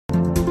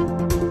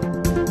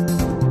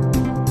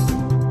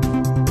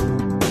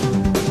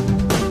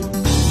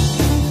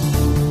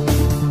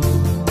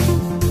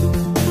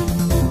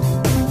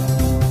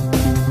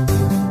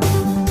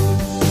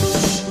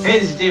Hey,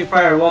 this is Dave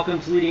Pryor.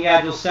 Welcome to Leading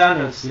Agile Sound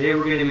Notes. Today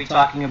we're going to be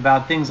talking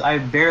about things I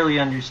barely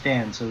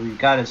understand. So we've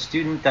got a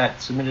student that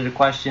submitted a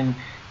question.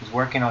 He's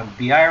working on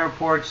BI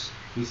reports.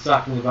 He's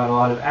talking about a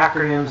lot of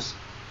acronyms.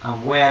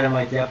 I'm way out of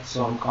my depth,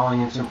 so I'm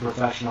calling in some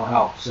professional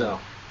help. So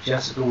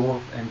Jessica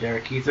Wolf and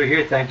Derek Keith are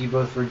here. Thank you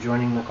both for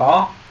joining the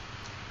call.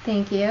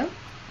 Thank you.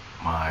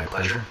 My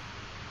pleasure.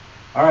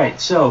 All right,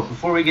 so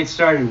before we get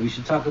started, we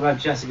should talk about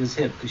Jessica's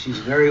hip because she's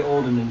very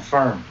old and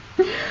infirm.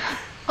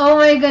 Oh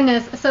my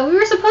goodness. So we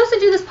were supposed to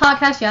do this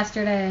podcast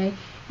yesterday,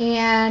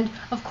 and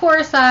of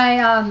course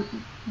I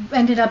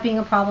ended up being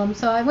a problem.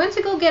 So I went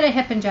to go get a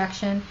hip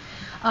injection.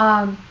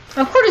 Of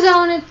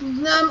cortisone,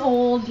 I'm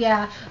old,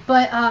 yeah,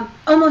 but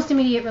almost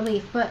immediate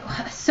relief. But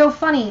so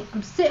funny,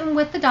 I'm sitting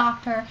with the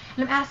doctor,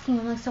 and I'm asking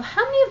him, like, so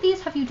how many of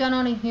these have you done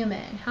on a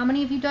human? How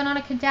many have you done on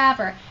a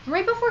cadaver? And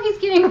right before he's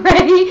getting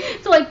ready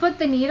to, like, put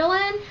the needle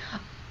in,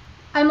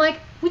 I'm like,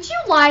 would you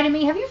lie to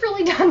me? Have you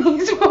really done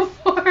these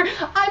before?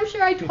 I'm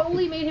sure I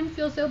totally made him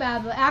feel so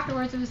bad, but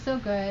afterwards it was so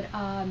good.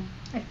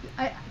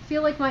 I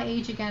feel like my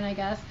age again, I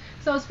guess.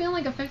 So I was feeling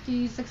like a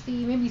 50,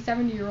 60, maybe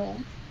 70-year-old.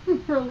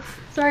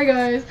 Sorry,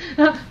 guys.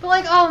 But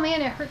like, oh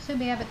man, it hurt so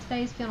bad, but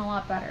today's feeling a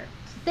lot better.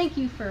 So thank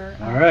you for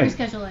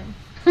rescheduling.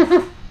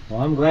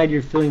 Well, I'm glad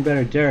you're feeling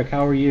better. Derek,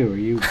 how are you? Are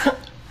you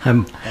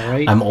I'm all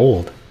right? I'm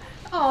old.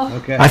 Oh.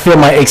 Okay. I feel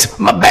my aches.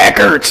 My back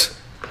hurts.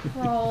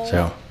 Oh.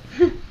 So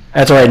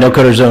that's all right. No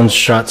cortisone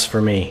shots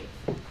for me.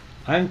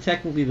 I'm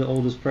technically the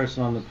oldest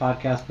person on the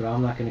podcast, but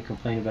I'm not going to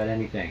complain about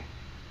anything.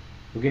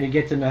 We're going to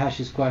get to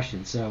Mahesh's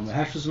question. So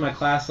Mahesh was in my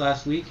class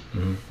last week.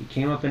 Mm-hmm. He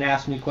came up and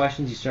asked me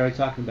questions. He started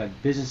talking about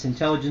business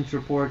intelligence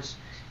reports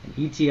and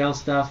ETL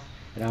stuff.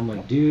 And I'm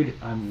like, dude,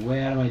 I'm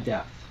way out of my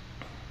depth.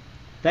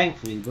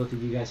 Thankfully, both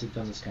of you guys have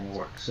done this kind of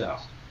work. So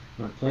I'm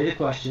going to play the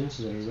question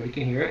so that everybody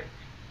can hear it.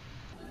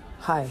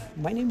 Hi,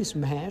 my name is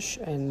Mahesh,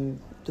 and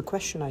the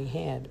question I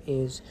had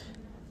is,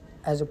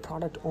 as a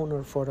product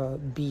owner for a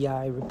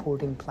BI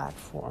reporting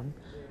platform,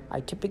 I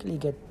typically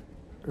get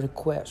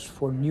requests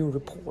for new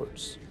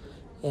reports.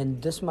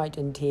 And this might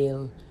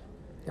entail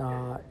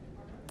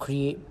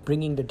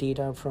bringing the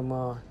data from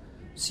a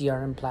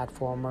CRM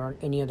platform or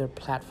any other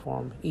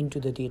platform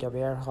into the data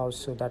warehouse.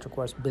 So that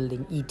requires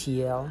building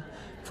ETL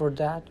for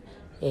that,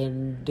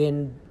 and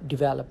then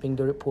developing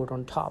the report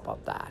on top of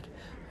that,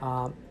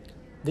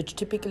 which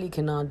typically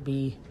cannot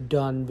be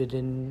done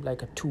within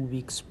like a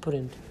 2-week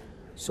sprint.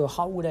 So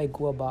how would I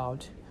go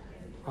about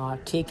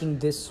taking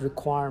this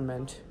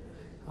requirement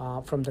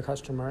from the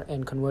customer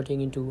and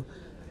converting into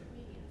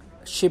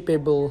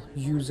shippable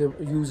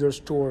user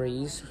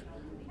stories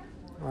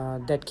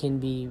that can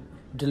be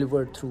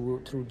delivered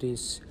through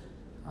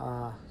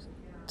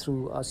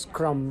a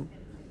Scrum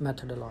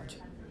methodology?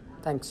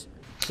 Thanks.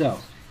 So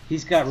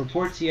he's got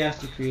reports he has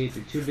to create.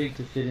 They're too big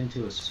to fit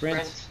into a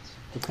sprint.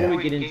 Before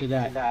we get into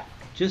that,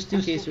 just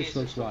in case there's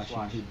folks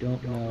watching who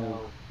don't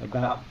know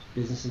about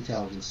business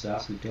intelligence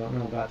stuff, who don't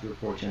know about the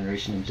report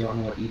generation, and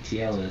don't know what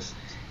ETL is,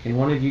 can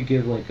one of you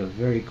give like a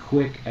very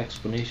quick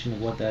explanation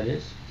of what that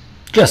is?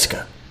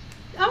 Jessica.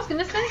 I was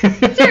gonna say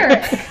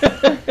Derek,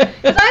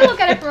 because I look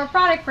at it from a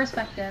product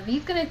perspective.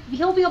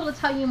 He'll be able to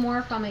tell you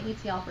more from an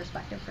ETL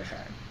perspective for sure.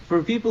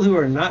 For people who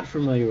are not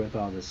familiar with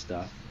all this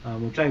stuff,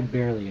 which I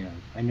barely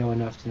am, I know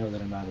enough to know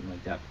that I'm out of my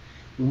depth.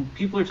 When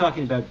people are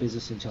talking about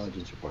business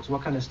intelligence reports,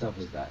 what kind of stuff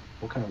is that?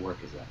 What kind of work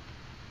is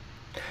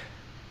that?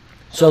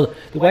 So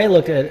the way I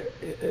looked at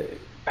it,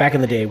 back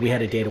in the day, we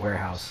had a data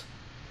warehouse,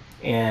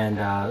 and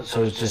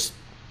so it was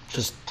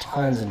just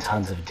tons and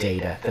tons of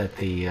data that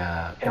the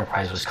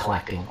enterprise was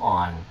collecting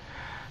on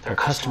their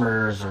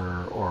customers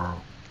or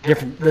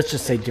different, let's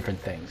just say different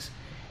things.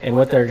 And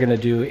what they're going to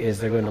do is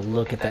they're going to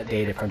look at that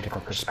data from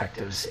different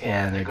perspectives,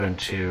 and they're going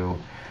to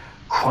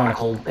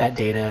chronicle that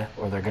data,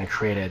 or they're going to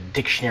create a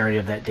dictionary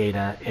of that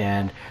data,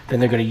 and then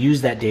they're going to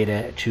use that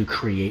data to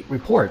create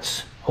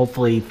reports,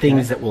 hopefully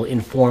things that will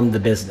inform the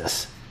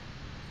business.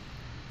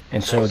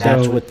 And so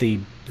that's what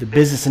the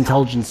business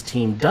intelligence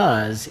team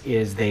does,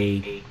 is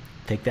they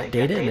take that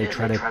data and they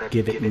try to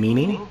give it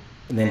meaning,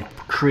 and then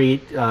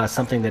create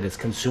something that is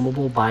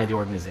consumable by the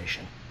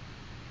organization.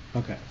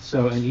 Okay,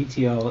 so in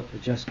ETL,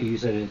 Jessica, you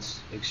said it's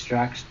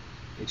extract,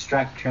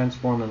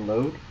 transform, and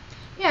load?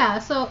 Yeah,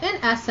 so in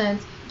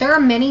essence, there are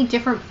many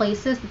different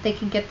places that they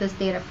can get this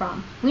data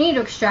from. We need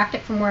to extract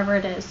it from wherever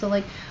it is. So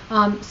like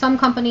some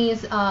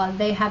companies,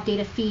 they have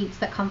data feeds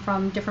that come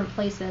from different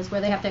places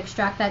where they have to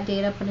extract that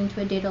data, put it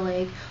into a data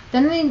lake.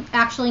 Then they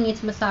actually need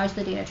to massage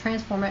the data,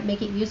 transform it,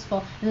 make it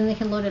useful, and then they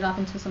can load it up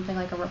into something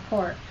like a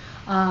report.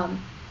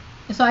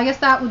 So I guess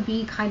that would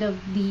be kind of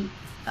the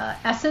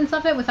essence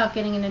of it without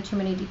getting into too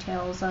many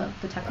details of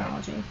the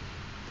technology. Right.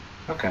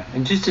 Okay,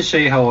 and just to show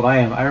you how old I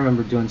am, I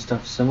remember doing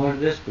stuff similar to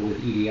this, but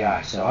with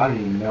EDI, so I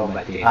didn't even know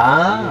that data.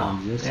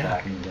 It didn't exist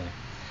back in the day.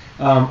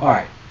 All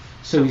right,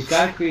 so he's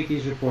got to create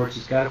these reports,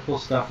 he's got to pull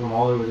stuff from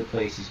all over the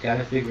place, he's got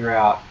to figure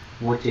out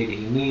what data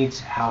he needs,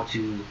 how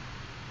to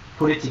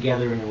put it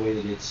together in a way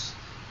that it's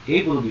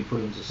able to be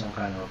put into some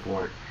kind of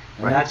report,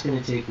 and that's going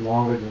to take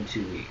longer than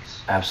 2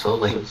 weeks.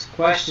 Absolutely. So his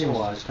question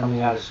was,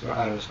 coming out of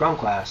a Scrum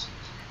class,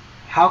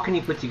 how can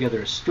you put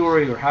together a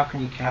story, or how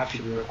can you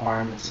capture the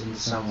requirements in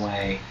some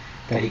way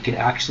that you can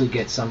actually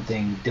get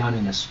something done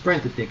in a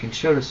sprint that they can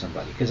show to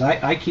somebody? Because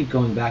I keep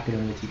going back and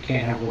forth, you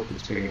can't have work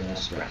that's bigger than a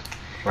sprint.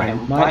 Right.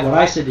 And what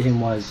I said to him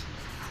was,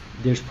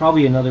 there's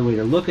probably another way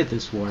to look at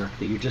this work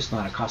that you're just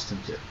not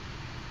accustomed to.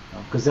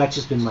 Because that's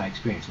just been my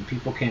experience. When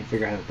people can't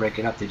figure out how to break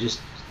it up, they just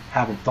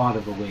haven't thought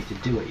of a way to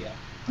do it yet.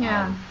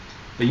 Yeah.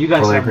 But you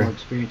guys have more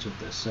experience with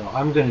this, so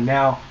I'm going to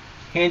now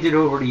hand it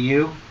over to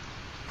you.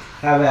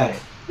 Have at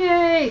it.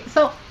 Yay!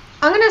 So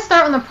I'm going to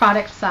start on the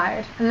product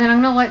side, and then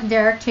I'm going to let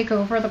Derek take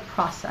over the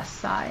process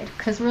side.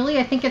 Because really,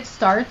 I think it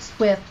starts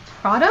with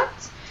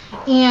product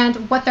and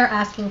what they're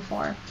asking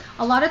for.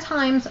 A lot of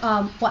times,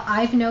 what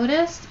I've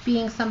noticed,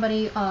 being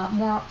somebody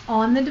more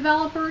on the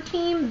developer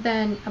team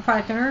than a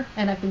product owner,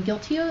 and I've been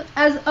guilty of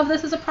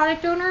this as a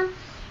product owner,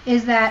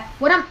 is that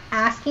what I'm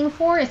asking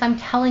for is I'm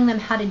telling them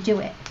how to do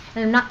it,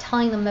 and I'm not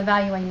telling them the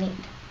value I need.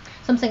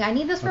 So I'm saying I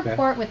need this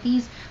report with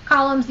these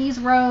columns, these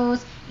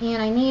rows,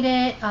 and I need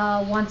it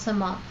once a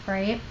month,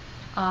 right?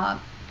 I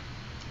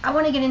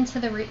want to get into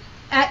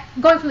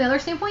going from the other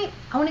standpoint,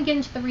 I want to get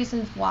into the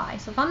reasons why.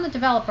 So if I'm the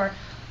developer,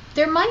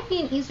 there might be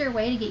an easier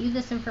way to get you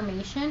this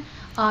information,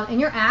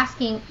 and you're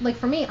asking, like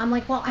for me, I'm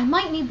like, well, I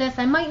might need this,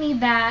 I might need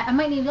that, I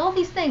might need all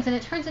these things, and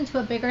it turns into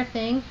a bigger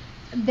thing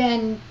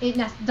than it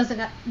doesn't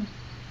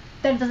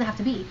have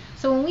to be.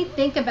 So when we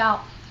think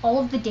about all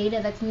of the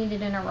data that's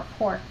needed in a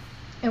report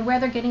and where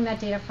they're getting that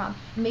data from,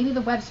 maybe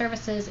the web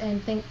services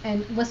and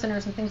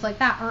listeners and things like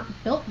that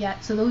aren't built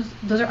yet, so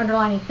those are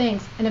underlying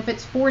things. And if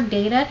it's for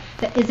data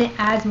that isn't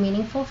as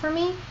meaningful for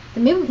me,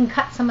 then maybe we can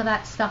cut some of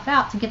that stuff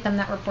out to get them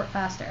that report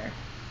faster.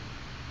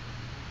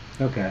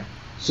 Okay.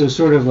 So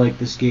sort of like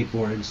the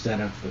skateboard instead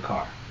of the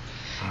car.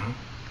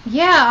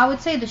 Yeah, I would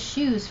say the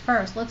shoes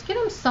first. Let's get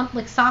them some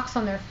like socks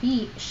on their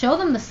feet. Show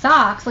them the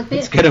socks.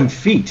 Let's get them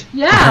feet.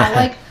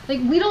 Yeah, like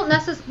we don't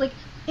necessarily like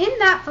in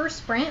that first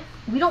sprint,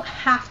 we don't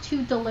have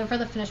to deliver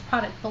the finished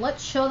product, but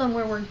let's show them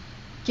where we're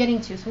getting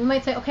to. So we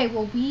might say, okay,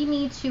 well, we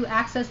need to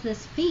access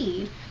this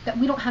feed that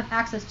we don't have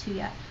access to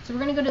yet. So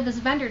we're going to go to this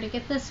vendor to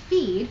get this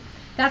feed.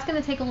 That's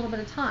going to take a little bit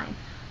of time.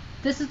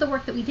 This is the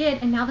work that we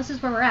did, and now this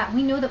is where we're at.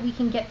 We know that we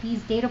can get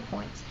these data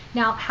points.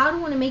 Now, how do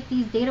we want to make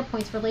these data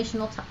points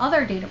relational to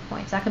other data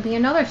points? That could be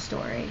another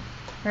story,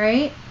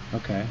 right?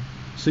 Okay.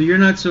 So you're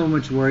not so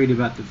much worried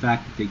about the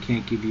fact that they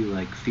can't give you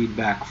like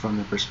feedback from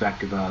the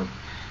perspective of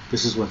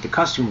this is what the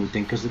customer would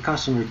think, because the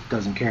customer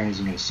doesn't care and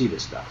isn't going to see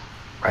this stuff.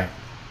 Right.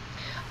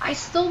 I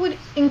still would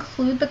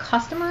include the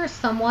customer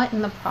somewhat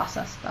in the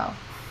process, though.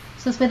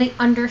 So this way they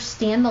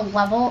understand the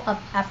level of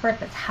effort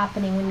that's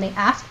happening when they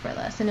ask for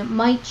this, and it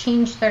might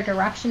change their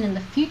direction in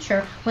the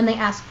future when they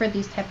ask for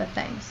these type of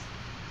things.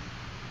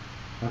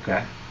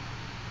 Okay.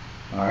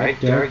 All right,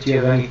 Derek, do you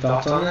have any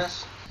thoughts on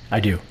this? I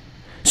do.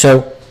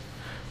 So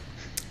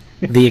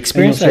the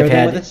experience I've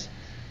had, with us?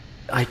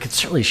 I could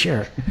certainly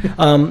share.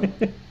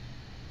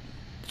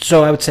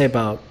 So I would say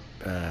about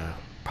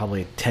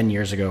probably 10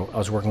 years ago, I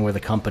was working with a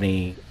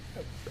company.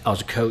 I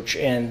was a coach,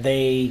 and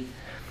they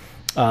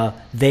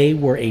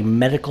were a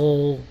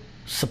medical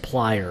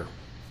supplier,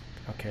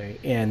 okay,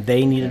 and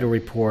they needed a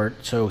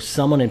report. So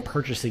someone in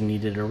purchasing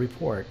needed a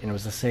report, and it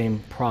was the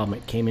same problem.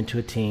 It came into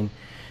a team,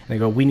 and they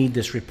go, "We need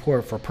this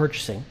report for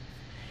purchasing,"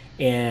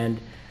 and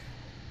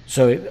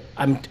so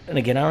and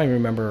again, I don't even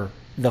remember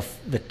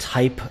the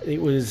type.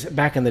 It was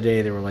back in the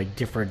day. There were like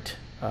different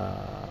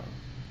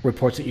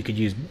reports that you could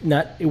use.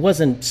 It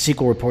wasn't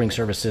SQL reporting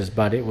services,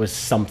 but it was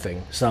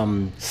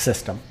some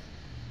system.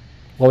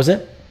 What was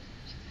it?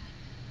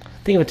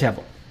 Think of a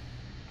tablet.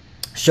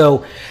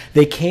 So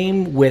they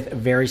came with a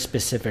very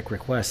specific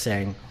request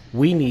saying,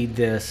 we need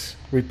this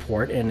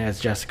report. And as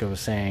Jessica was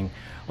saying,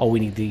 oh, we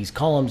need these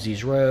columns,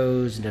 these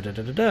rows,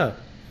 da-da-da-da-da.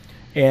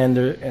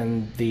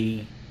 And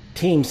the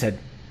team said,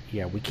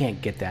 yeah, we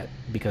can't get that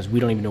because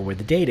we don't even know where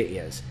the data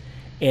is.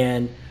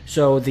 And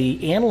so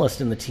the analyst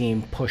in the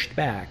team pushed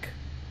back.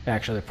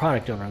 Actually, the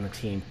product owner on the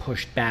team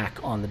pushed back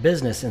on the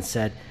business and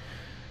said,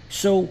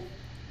 so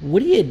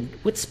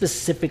what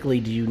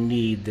specifically do you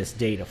need this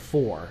data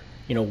for?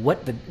 You know,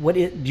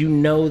 do you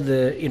know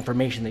the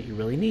information that you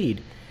really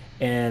need?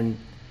 And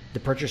the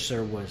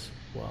purchaser was,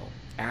 well,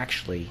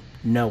 actually,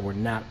 no, we're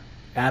not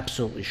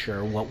absolutely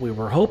sure. What we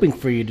were hoping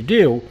for you to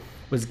do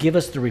was give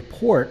us the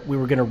report. We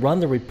were going to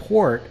run the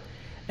report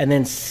and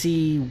then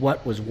see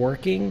what was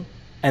working.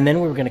 And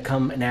then we were going to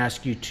come and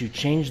ask you to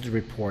change the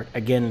report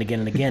again and again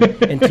and again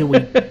until we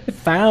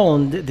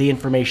found the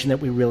information that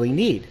we really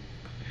need.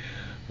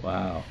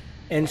 Wow.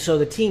 And so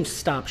the team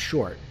stopped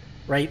short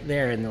right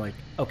there, and they're like,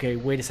 okay,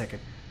 wait a second.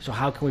 So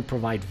how can we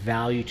provide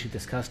value to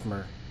this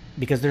customer?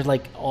 Because they're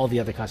like all the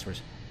other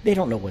customers. They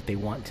don't know what they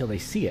want until they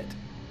see it.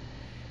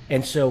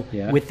 And so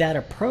with that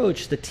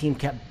approach, the team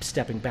kept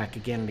stepping back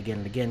again and again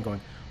and again,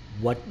 going,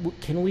 what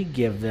can we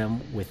give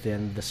them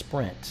within the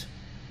sprint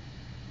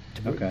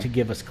to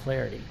give us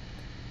clarity?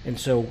 And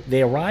so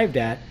they arrived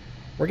at,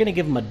 we're going to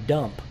give them a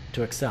dump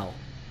to Excel.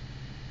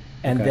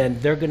 and then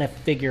they're going to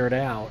figure it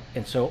out.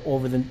 And so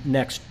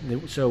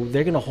so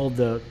they're going to hold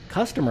the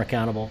customer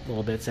accountable a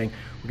little bit, saying,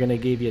 we're going to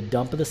give you a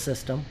dump of the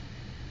system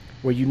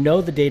where you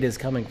know the data is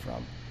coming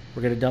from.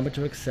 We're going to dump it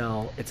to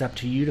Excel. It's up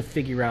to you to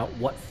figure out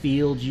what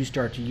fields you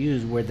start to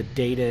use where the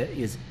data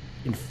is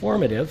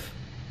informative.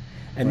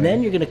 And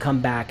then you're going to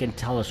come back and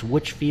tell us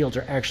which fields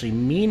are actually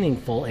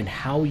meaningful and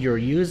how you're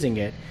using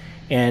it.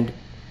 And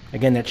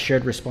again, that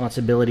shared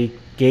responsibility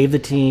gave the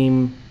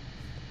team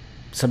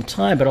some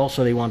time, but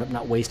also they wound up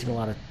not wasting a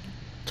lot of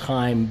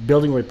time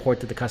building a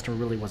report that the customer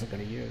really wasn't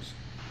going to use.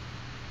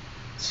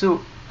 So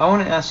I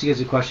want to ask you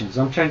guys a question,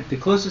 because the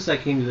closest I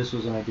came to this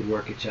was when I did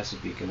work at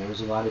Chesapeake, and there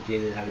was a lot of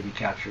data that had to be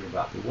captured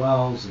about the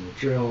wells and the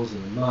drills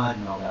and the mud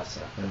and all that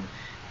stuff, and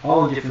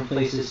all the different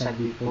places had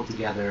to be pulled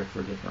together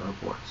for different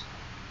reports.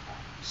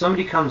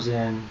 Somebody comes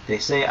in, they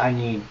say, I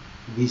need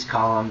these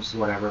columns,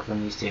 whatever,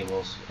 from these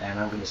tables, and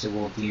I'm going to say,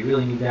 well, do you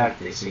really need that? If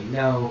they say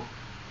no,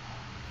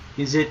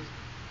 do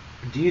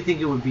you think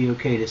it would be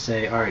okay to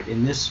say, all right,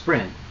 in this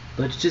sprint,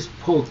 let's just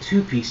pull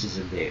 2 pieces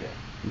of data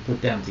and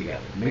put them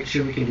together. Make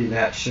sure we can do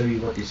that, show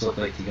you what these look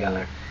like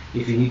together.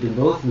 If you need them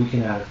both, we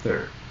can add a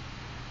third.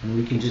 And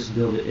we can just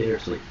build it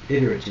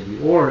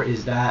iteratively. Or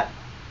is that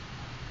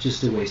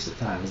just a waste of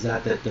time? Is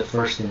that the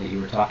first thing that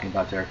you were talking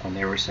about, Derek, when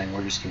they were saying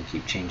we're just going to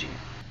keep changing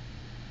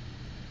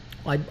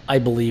it? I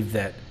believe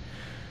that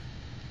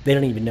they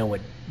don't even know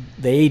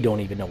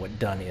what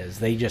done is.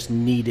 They just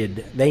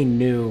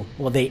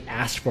they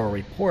asked for a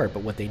report,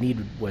 but what they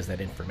needed was that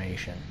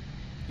information.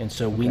 And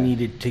so we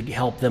needed to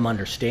help them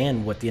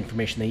understand what the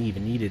information they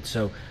even needed.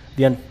 So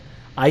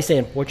I say,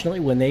 unfortunately,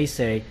 when they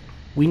say,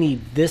 we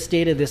need this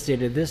data, this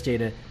data, this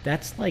data,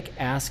 that's like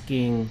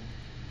asking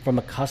from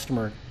a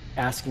customer,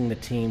 asking the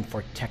team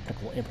for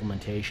technical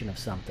implementation of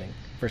something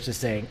versus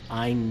saying,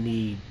 I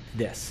need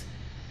this.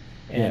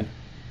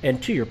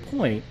 And to your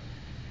point,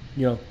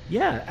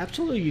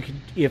 absolutely, you could,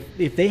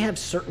 if they have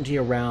certainty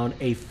around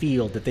a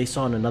field that they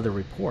saw in another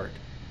report,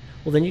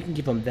 well, then you can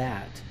give them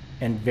that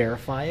and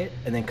verify it,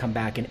 and then come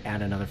back and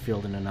add another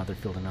field and another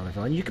field and another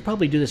field. And you could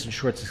probably do this in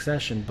short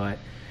succession, but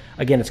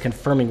again, it's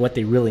confirming what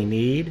they really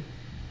need,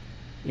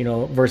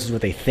 versus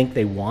what they think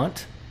they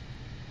want,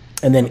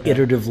 and then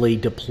iteratively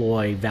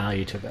deploy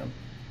value to them.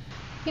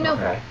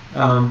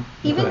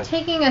 Even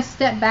taking a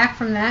step back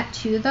from that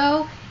too,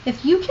 though,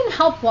 if you can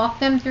help walk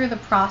them through the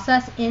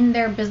process in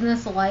their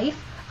business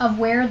life of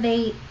where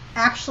they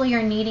actually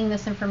are needing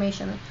this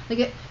information.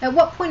 Like at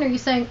what point are you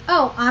saying,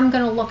 oh, I'm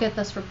going to look at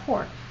this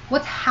report?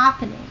 What's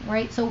happening,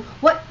 right? So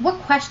what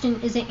question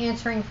is it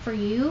answering for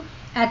you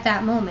at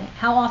that moment?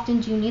 How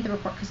often do you need the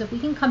report? Because if we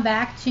can come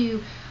back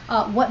to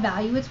what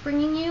value it's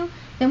bringing you,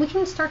 then we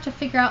can start to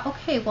figure out,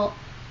 okay, well,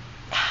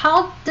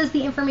 how does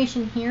the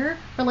information here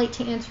relate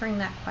to answering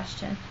that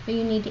question that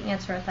you need to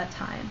answer at that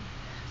time?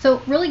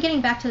 So really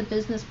getting back to the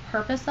business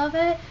purpose of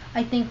it,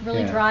 I think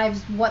really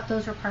drives what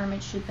those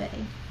requirements should be.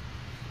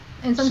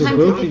 And sometimes so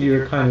both of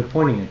you are kind of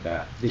pointing at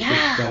that. You've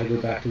got to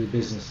go back to the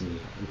business need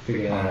and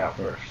figure that out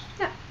first.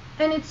 Yeah.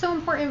 And it's so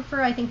important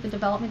for, I think, the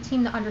development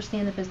team to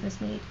understand the business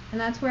need. And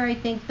that's where I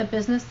think the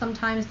business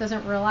sometimes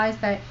doesn't realize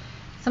that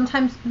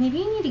sometimes maybe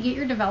you need to get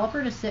your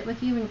developer to sit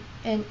with you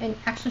and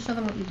actually show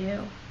them what you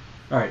do.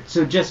 All right.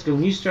 So, Jessica,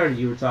 when you started,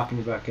 you were talking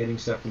about getting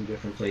stuff from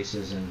different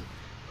places and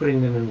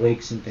putting them in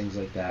lakes and things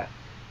like that.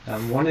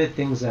 One of the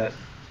things that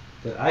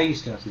I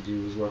used to have to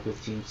do was work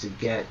with teams to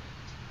get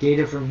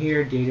data from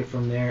here, data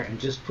from there, and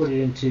just put it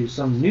into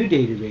some new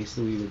database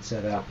that we would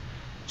set up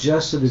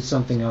just so that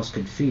something else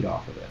could feed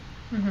off of it.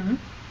 Mm-hmm.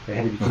 It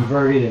had to be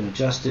converted and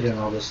adjusted and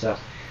all this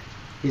stuff.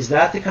 Is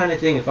that the kind of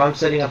thing, if I'm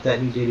setting up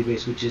that new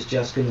database, which is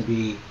just going to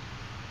be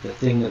the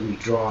thing that we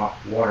draw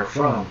water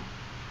from,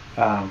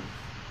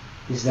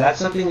 is that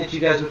something that you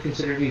guys would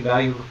consider to be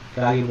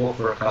valuable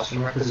for a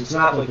customer? Because it's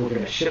not like we're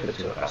going to ship it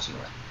to a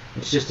customer.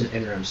 It's just an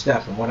interim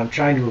step. And what I'm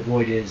trying to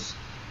avoid is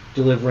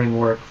delivering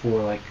work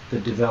for like the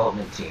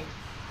development team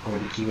or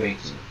the QA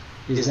team.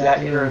 Is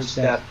that interim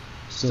step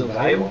still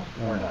valuable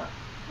or not?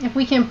 If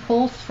we can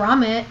pull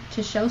from it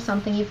to show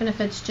something, even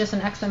if it's just an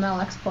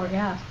XML export,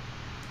 yeah.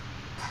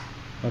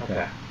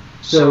 Okay.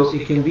 So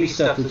it can be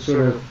stuff that's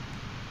sort of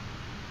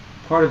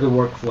part of the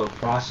workflow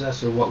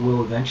process, or what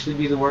will eventually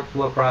be the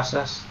workflow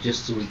process,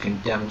 just so we can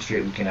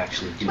demonstrate we can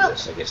actually do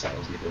this. I guess that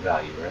would be the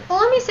value, right? Well,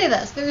 let me say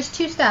this. There's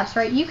 2 steps,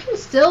 right? You can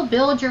still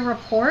build your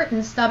report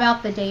and stub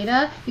out the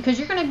data, because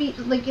you're going to be,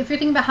 like, if you're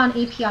thinking about how an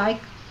API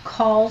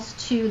calls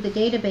to the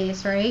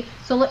database, right?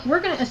 So we're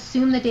going to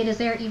assume the data's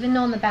there, even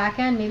though in the back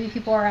end, maybe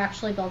people are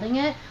actually building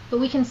it, but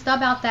we can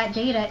stub out that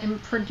data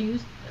and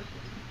produce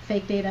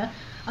fake data.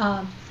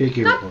 Fake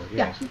your report,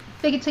 yeah.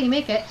 Fake it till you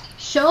make it.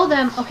 Show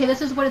them, okay,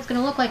 this is what it's going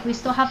to look like. We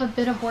still have a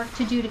bit of work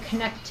to do to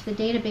connect to the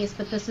database,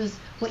 but this is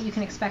what you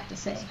can expect to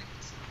see.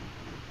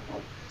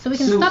 So we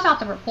can stub out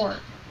the report.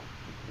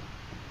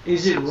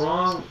 Is it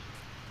wrong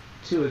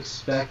to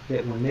expect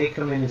that when they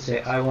come in and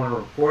say, I want a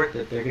report,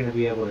 that they're going to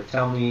be able to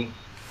tell me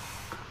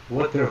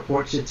what the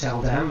report should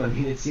tell them? I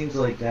mean, it seems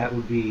like that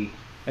would be,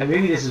 and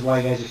maybe this is why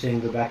you guys are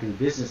saying go back to the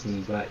business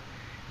need, but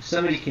if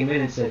somebody came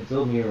in and said,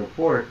 build me a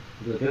report,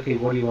 I'd be like, okay,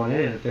 what do you want in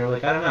it? If they're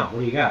like, I don't know, what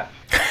do you got?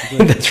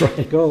 Like, That's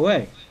right. Go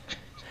away.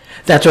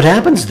 That's what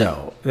happens,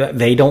 though.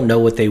 They don't know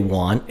what they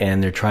want,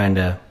 and they're trying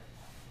to,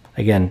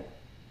 again,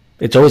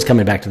 it's always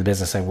coming back to the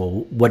business saying,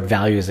 well, what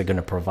value is it going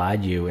to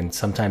provide you? And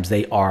sometimes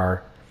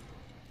they're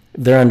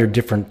under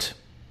different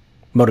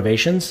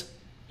motivations.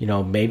 You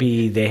know,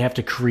 maybe they have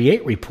to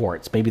create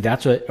reports. Maybe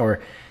that's what, or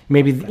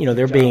maybe, you know,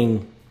 they're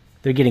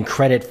getting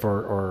credit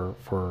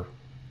for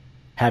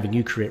having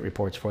you create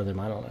reports for them.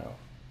 I don't know.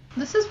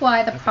 This is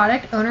why the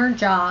product owner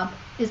job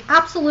is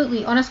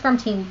absolutely, on a Scrum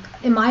team,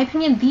 in my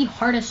opinion, the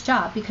hardest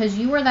job, because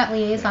you are that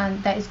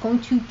liaison that is going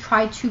to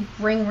try to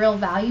bring real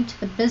value to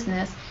the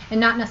business and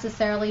not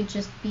necessarily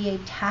just be a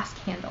task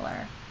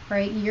handler,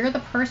 right? You're the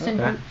person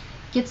who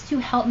gets to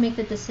help make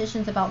the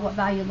decisions about what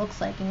value looks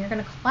like, and you're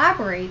going to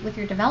collaborate with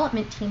your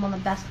development team on the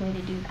best way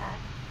to do that.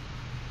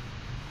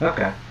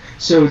 Okay.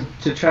 So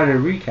to try to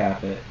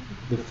recap it,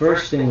 the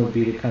first thing would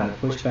be to kind of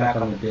push back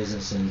on the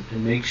business and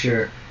make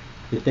sure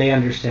that they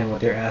understand what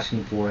they're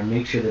asking for and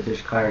make sure that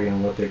there's clarity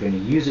on what they're going to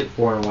use it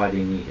for and why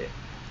they need it.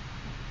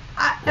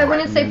 I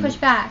wouldn't say push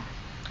back.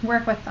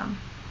 Work with them.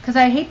 Because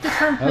I hate the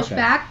term push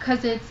back,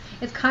 because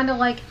it's kind of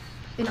like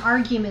an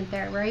argument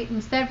there, right?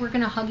 Instead, we're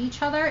going to hug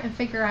each other and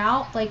figure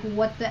out like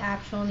what the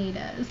actual need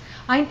is.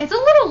 It's a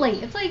little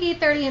late. It's like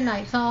 8:30 at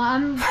night, so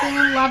I'm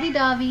feeling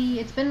lovey-dovey.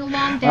 It's been a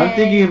long day. I'm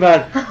thinking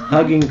about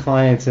hugging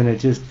clients, and it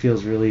just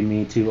feels really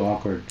me too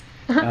awkward.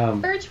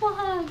 Virtual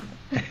hugs.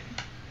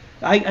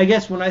 I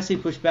guess when I say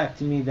push back,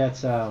 to me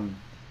that's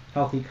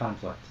healthy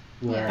conflict.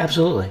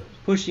 Absolutely.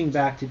 Pushing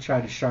back to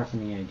try to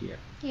sharpen the idea.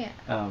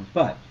 Yeah.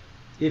 But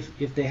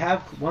if they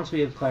have, once we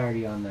have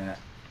clarity on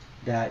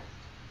that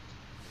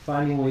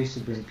finding ways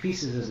to bring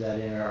pieces of that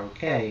in are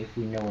okay if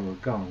we know where we're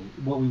going.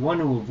 What we want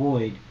to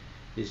avoid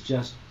is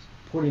just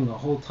putting a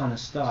whole ton of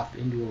stuff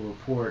into a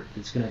report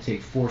that's going to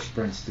take 4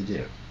 sprints to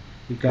do.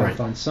 We've got to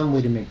find some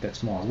way to make that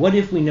small. What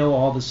if we know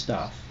all the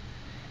stuff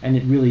and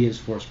it really is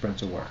 4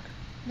 sprints of work?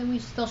 Then we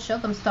still show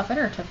them stuff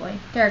iteratively.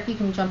 Derek, you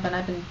can jump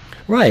in.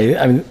 Right.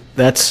 I mean,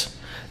 that's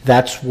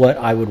what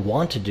I would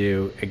want to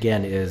do,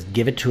 again, is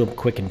give it to them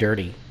quick and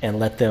dirty and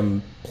let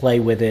them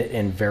play with it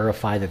and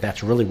verify that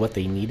that's really what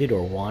they needed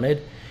or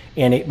wanted.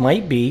 And it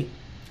might be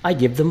I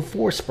give them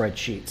 4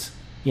 spreadsheets,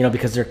 you know,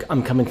 because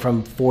I'm coming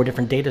from 4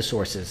 different data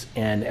sources.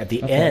 And at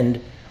the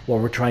end,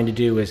 what we're trying to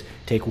do is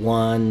take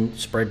one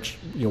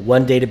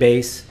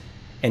database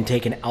and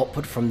take an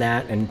output from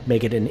that and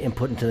make it an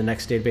input into the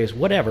next database,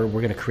 whatever.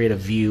 We're going to create a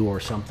view or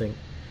something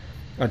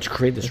to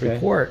create this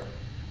report.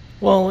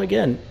 Well,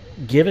 again,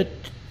 give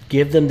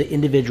them the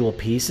individual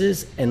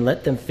pieces and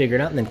let them figure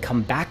it out, and then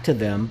come back to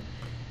them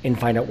and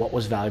find out what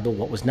was valuable,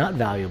 what was not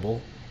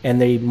valuable. And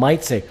they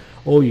might say,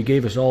 oh, you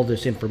gave us all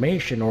this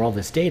information or all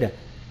this data.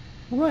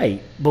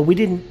 Right, but we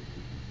didn't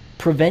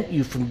prevent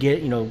you from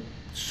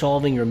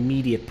solving your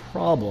immediate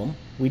problem.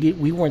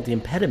 We weren't the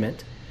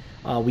impediment.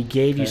 We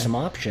gave you some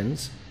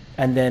options,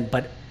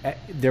 but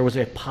there was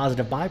a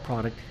positive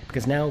byproduct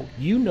because now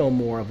you know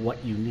more of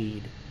what you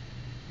need.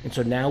 And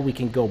so now we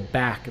can go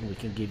back and we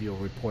can give you a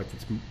report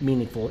that's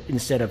meaningful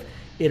instead of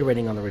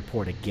iterating on the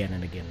report again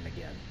and again and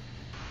again.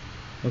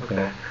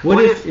 Okay.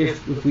 What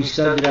if we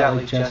subbed it out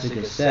like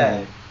Jessica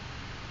said,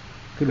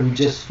 could we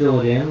just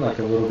fill it in like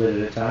a little bit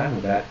at a time?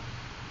 Would that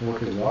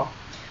work as well?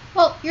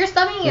 Well, you're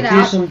subbing it out.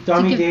 There's some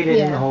dummy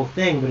data in the whole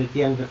thing, but at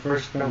the end of the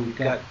first sprint we've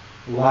got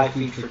a live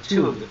feed for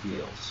 2 of the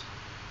fields.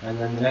 And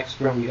then the next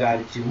sprint we've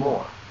added 2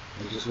 more.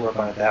 We just work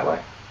on it that way.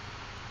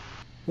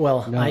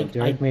 Well, no,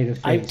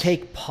 I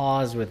take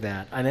pause with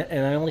that. And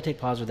I only take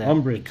pause with that.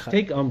 Umbrage.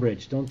 Take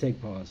umbrage. Don't take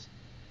pause.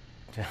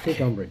 Take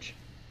umbrage.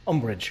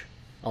 Umbrage.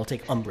 I'll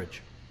take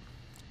umbrage.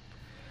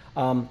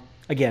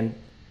 Again,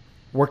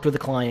 worked with a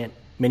client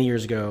many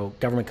years ago,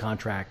 government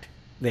contract.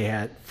 They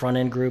had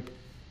front-end group,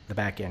 the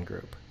back-end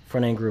group.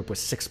 Front-end group was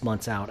 6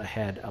 months out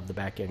ahead of the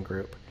back-end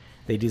group.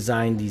 They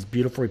designed these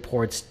beautiful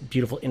reports,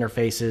 beautiful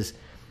interfaces.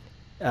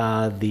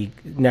 The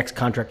next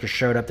contractor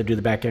showed up to do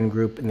the back-end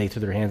group, and they threw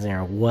their hands in the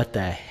air. What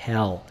the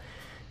hell?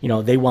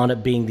 They wound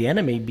up being the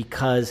enemy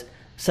because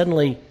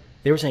suddenly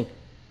they were saying,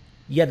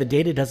 yeah, the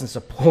data doesn't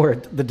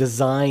support the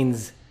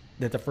designs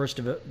that the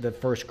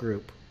first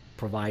group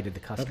provided the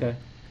customer. Okay.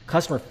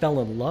 Customer fell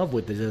in love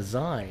with the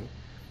design,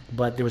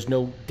 but there was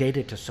no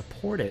data to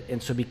support it.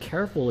 And so be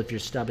careful if you're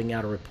stubbing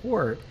out a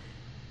report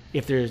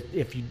if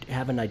you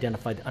haven't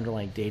identified the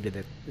underlying data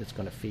that's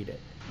going to feed it.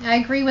 I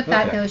agree with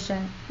that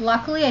notion.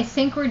 Luckily, I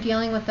think we're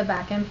dealing with the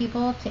back-end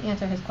people to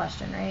answer his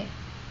question, right?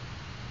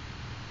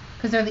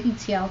 Because they're the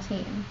ETL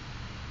team.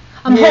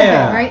 I'm hoping,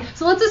 right?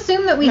 So let's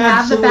assume that we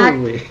have the back.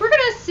 We're going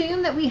to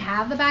assume that we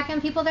have the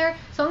back-end people there.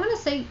 So I'm going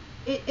to say,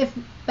 if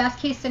best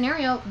case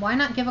scenario, why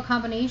not give a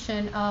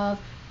combination of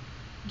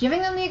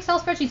giving them the Excel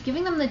spreadsheets,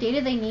 giving them the data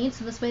they need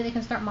so this way they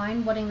can start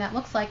mind whatting that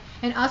looks like,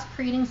 and us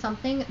creating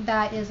something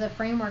that is a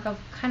framework of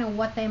kind of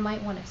what they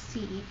might want to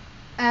see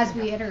as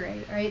we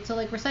iterate, right? So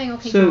like we're saying,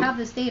 okay, you have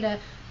this data,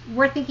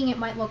 we're thinking it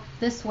might look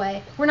this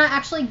way. We're not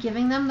actually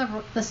giving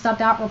them the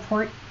stubbed out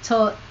report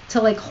to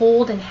like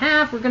hold and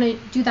have. We're going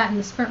to do that in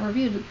the sprint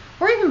review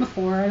or even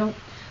before. I don't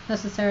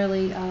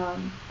necessarily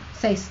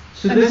say.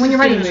 So this is going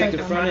to make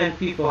the front end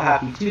people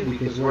happy too,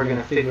 because we're going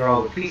to figure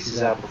all the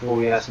pieces out before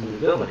we ask them to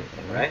build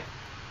anything, right?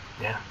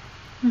 Yeah.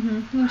 Mm-hmm.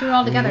 We can do it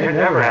all together. They're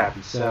never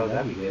happy, so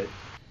that'd be good.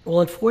 Well,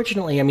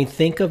 unfortunately, I mean,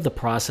 think of the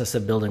process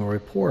of building a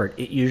report.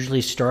 It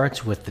usually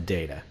starts with the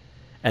data,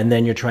 and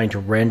then you're trying to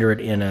render it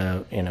in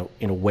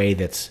a way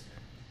that's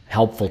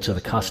helpful to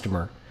the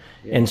customer.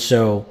 Yeah. And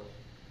so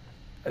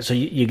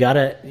you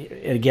gotta,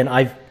 again,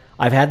 I've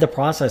had the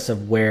process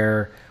of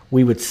where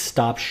we would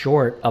stop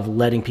short of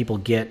letting people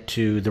get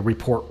to the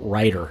report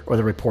writer or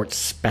the report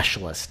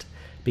specialist,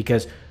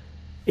 because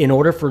in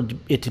order for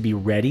it to be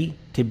ready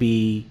to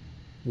be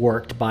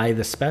worked by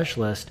the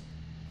specialist,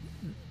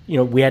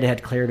 we had to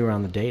have clarity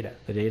around the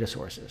data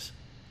sources.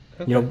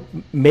 Okay.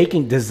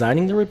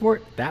 Designing the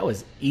report, that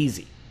was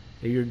easy.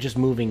 You're just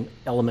moving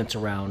elements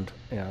around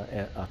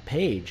a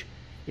page.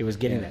 It was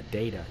getting that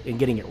data and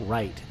getting it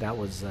right. That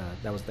was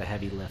the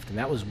heavy lift, and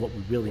that was what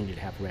we really needed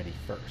to have ready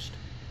first.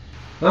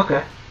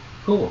 Okay,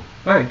 cool.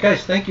 All right,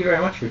 guys, thank you very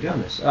much for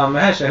doing this.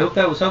 Mahesh, I hope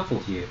that was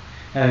helpful to you,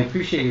 and I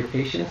appreciate your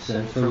patience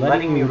and for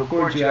letting me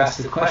record you ask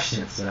the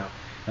questions. So,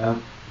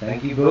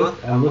 thank you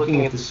both. I'm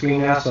looking at the screen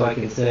now so I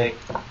can say,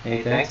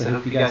 hey, thanks. I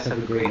hope you guys have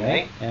a great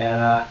night.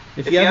 And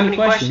if you have any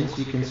questions,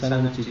 you can send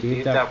them to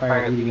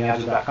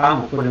dave.pryor@leadingagile.com.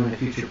 We'll put them in a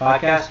future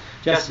podcast.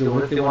 Jessica,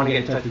 what if they want to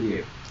get in touch with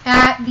you?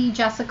 At the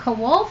Jessica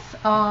Wolf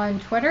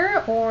on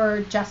Twitter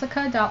or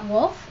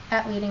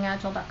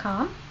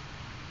jessica.wolf@leadingagile.com.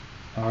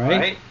 All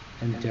right.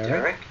 And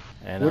Derek?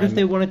 And what if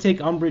they want to take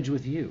umbrage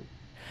with you?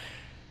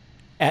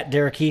 At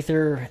Derek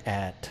Heather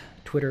at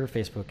Twitter,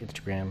 Facebook,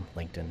 Instagram,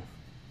 LinkedIn.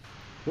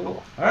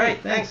 Cool. All right.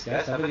 Thanks,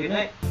 guys. Have a good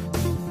night.